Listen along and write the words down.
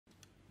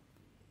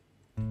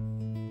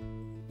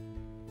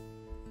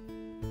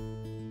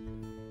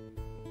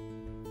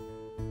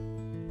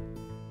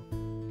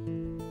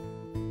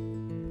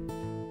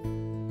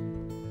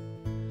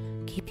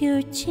Keep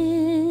your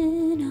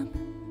chin up,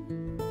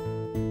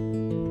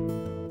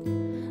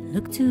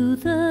 look to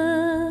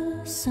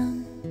the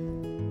sun.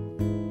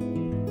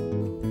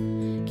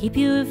 Keep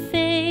your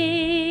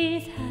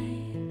faith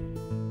high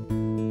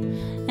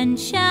and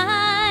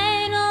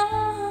shine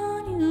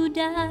on, you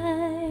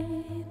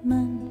diamond.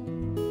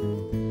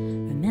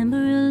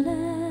 Remember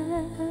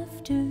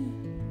laughter,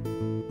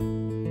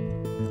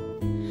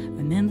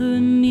 remember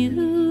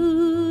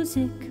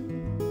music.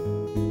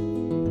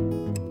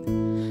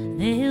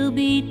 They'll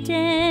be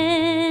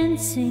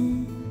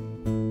dancing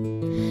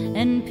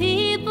and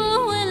people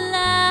will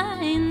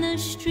line the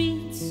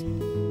streets.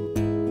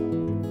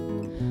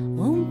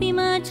 Won't be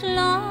much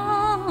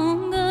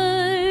longer.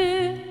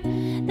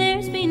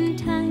 There's been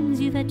times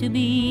you've had to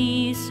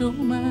be so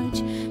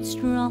much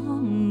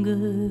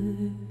stronger.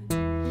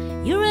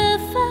 You're a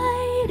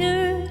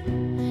fighter,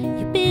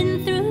 you've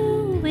been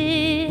through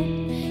it.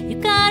 You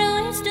got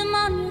wisdom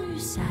on your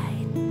side.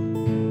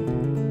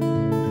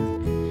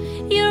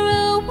 You're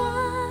a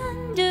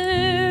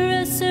wonder,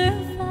 a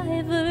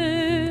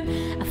survivor,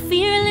 a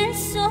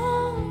fearless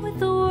soul with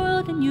the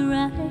world in your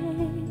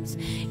eyes.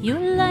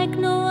 You're like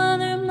no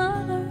other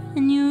mother,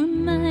 and you're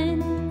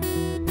mine.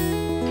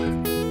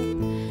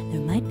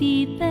 There might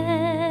be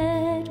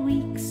bad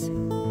weeks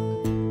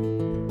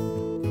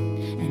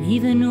and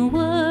even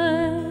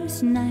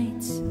worse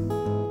nights.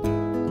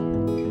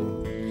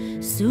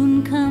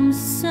 Soon comes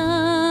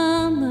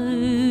summer,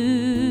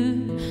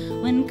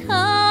 when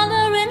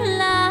color and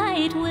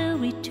light will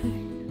return.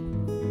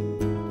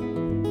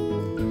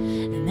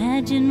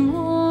 Imagine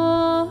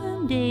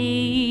warm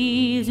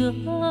days,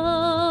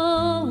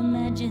 oh,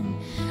 imagine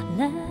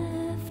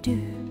laughter.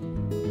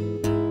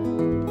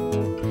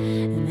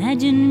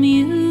 Imagine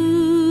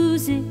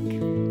music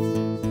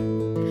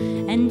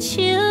and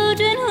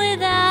children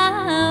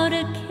without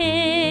a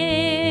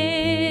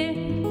care.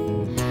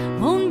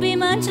 Won't be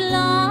much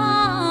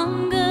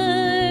longer.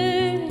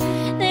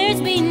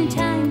 There's been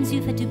times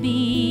you've had to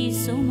be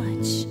so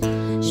much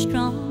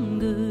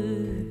stronger.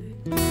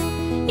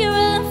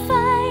 You're a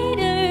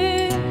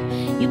fighter,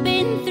 you've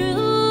been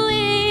through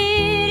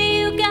it.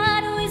 You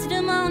got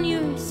wisdom on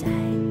your side.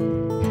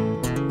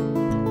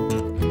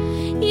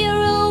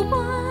 You're a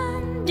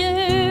wonder,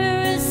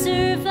 a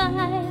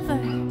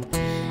survivor,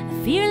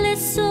 a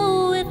fearless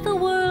soul with the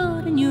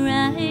world in your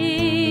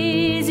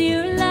eyes.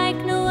 You're like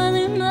no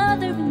other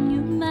mother in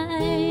your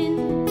mind.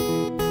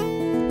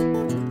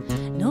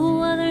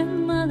 No other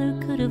mother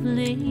could have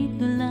laid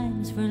the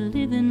lines for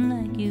living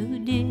like you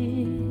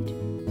did.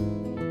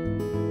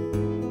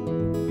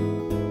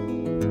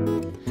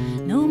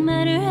 No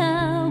matter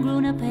how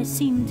grown up I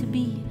seem to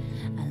be,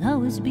 I'll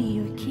always be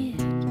your kid.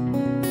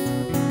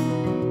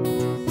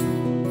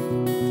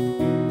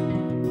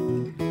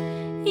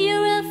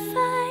 You're a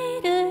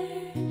fighter,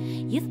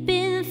 you've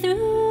been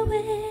through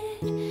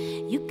it.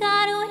 You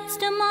got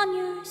wisdom on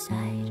your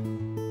side.